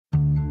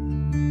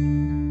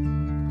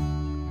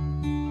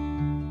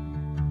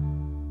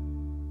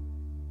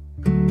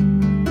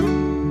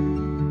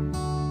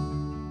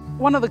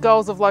One of the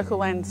goals of Local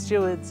Land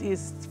Stewards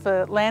is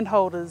for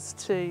landholders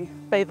to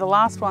be the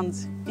last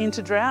ones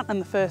into drought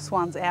and the first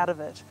ones out of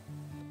it.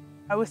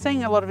 We're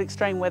seeing a lot of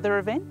extreme weather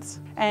events,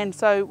 and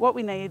so what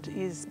we need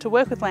is to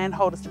work with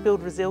landholders to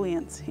build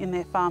resilience in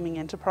their farming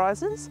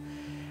enterprises.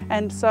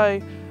 And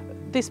so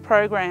this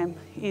program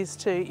is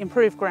to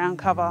improve ground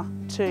cover,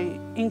 to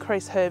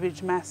increase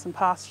herbage mass and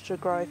pasture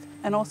growth,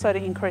 and also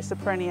to increase the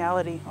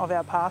perenniality of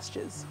our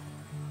pastures.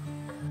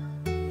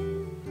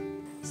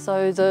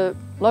 So the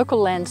Local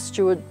Land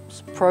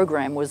Stewards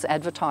program was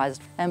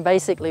advertised, and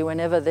basically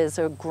whenever there's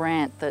a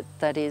grant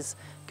that is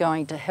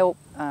going to help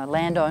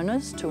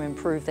landowners to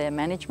improve their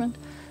management,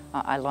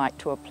 I like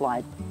to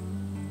apply.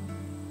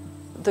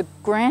 The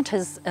grant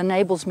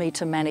enables me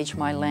to manage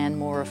my land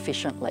more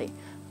efficiently.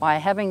 By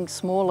having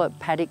smaller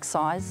paddock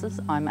sizes,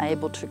 I'm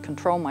able to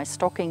control my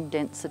stocking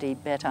density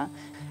better,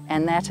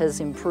 and that has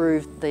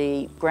improved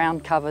the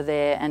ground cover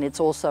there, and it's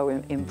also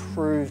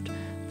improved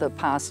the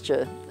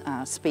pasture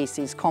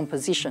species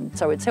composition.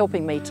 So it's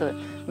helping me to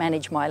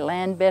manage my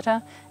land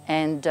better,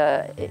 and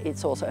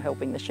it's also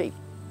helping the sheep.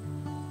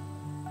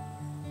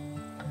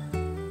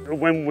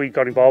 When we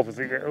got involved with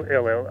the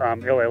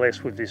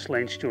LLS with this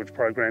Land Stewards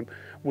program,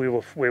 we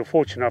were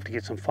fortunate enough to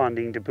get some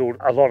funding to build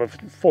a lot of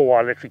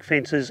four-wire electric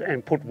fences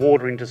and put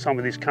water into some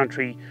of this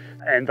country,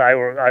 and they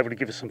were able to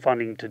give us some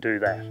funding to do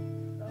that.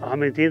 I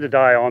mean, at the end of the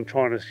day, I'm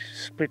trying to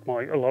split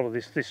a lot of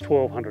this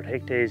 1,200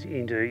 hectares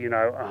into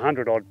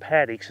 100 odd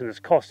paddocks, and it's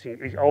costing.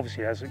 It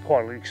obviously has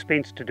quite an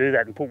expense to do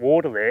that and put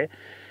water there,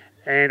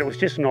 and it was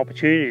just an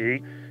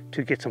opportunity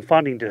to get some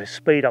funding to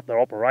speed up their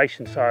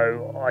operation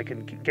so I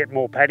can get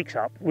more paddocks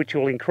up, which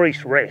will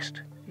increase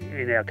rest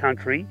in our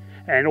country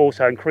and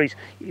also increase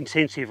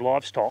intensive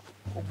livestock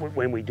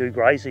when we do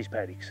graze these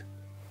paddocks.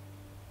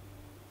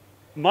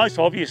 Most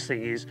obvious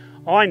thing is,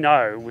 I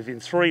know within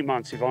 3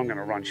 months if I'm going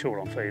to run short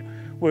on feed,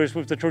 whereas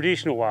with the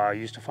traditional way I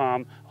used to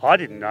farm, I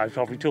didn't know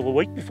probably till the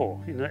week before,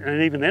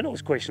 and even then it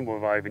was questionable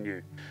if I ever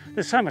knew.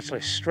 There's so much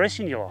less stress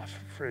in your life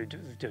through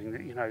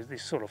doing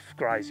this sort of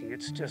grazing.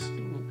 It's just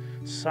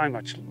so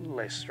much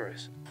less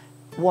stress.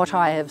 What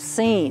I have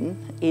seen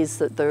is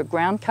that the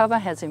ground cover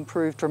has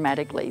improved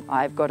dramatically.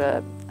 I've got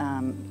a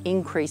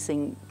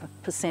increasing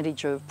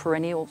percentage of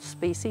perennial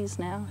species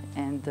now,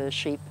 and the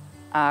sheep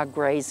are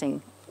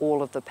grazing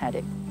all of the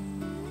paddock.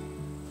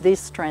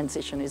 This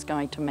transition is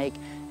going to make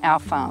our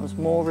farms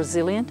more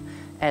resilient,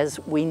 as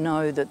we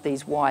know that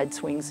these wide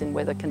swings in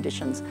weather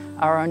conditions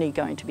are only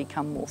going to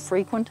become more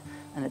frequent,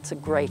 and it's a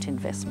great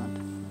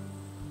investment.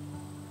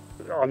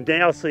 I'm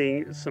now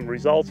seeing some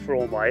results for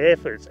all my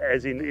efforts,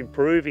 as in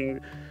improving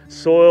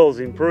soils,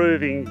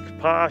 improving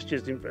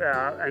pastures,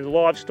 and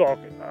livestock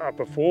are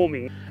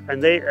performing,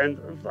 and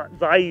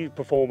they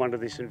perform under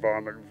this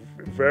environment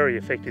very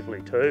effectively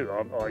too.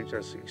 I'm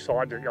just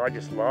excited. I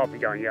just love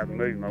going out and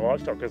moving my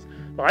livestock because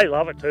they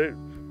love it too.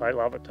 They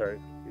love it too.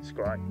 It's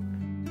great.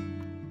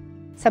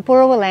 So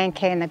Boorowa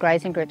Landcare and the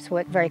grazing groups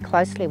work very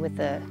closely with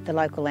the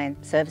local land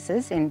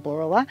services in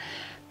Boorowa.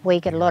 We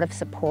get a lot of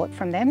support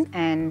from them,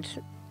 and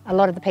a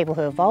lot of the people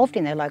who are involved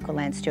in their Local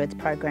Land Stewards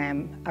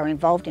program are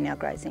involved in our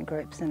grazing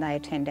groups, and they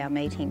attend our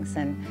meetings,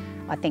 and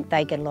I think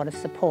they get a lot of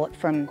support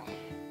from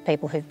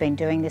people who've been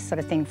doing this sort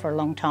of thing for a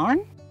long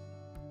time.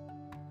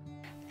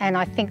 And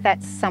I think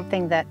that's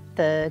something that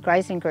the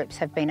grazing groups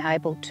have been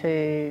able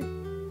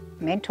to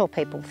mentor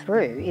people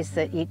through, is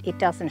that it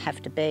doesn't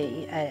have to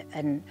be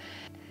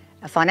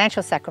a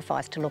financial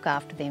sacrifice to look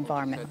after the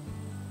environment.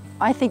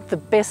 I think the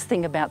best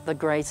thing about the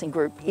grazing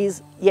group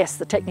is, yes,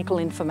 the technical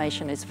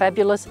information is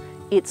fabulous,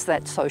 it's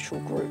that social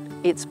group.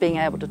 It's being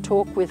able to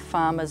talk with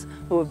farmers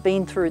who have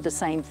been through the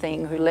same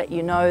thing, who let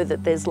you know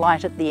that there's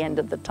light at the end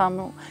of the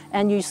tunnel,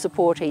 and you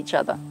support each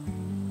other.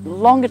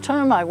 Longer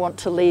term, I want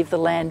to leave the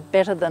land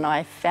better than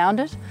I found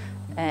it,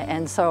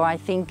 and so I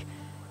think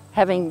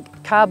having a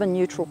carbon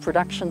neutral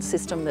production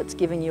system that's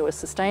giving you a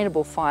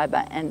sustainable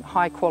fibre and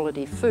high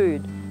quality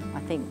food, I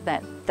think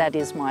that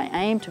is my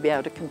aim, to be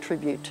able to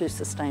contribute to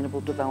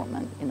sustainable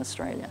development in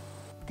Australia.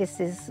 This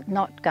is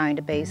not going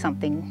to be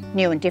something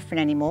new and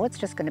different anymore. It's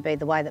just going to be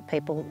the way that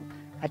people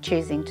are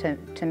choosing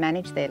to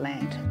manage their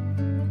land.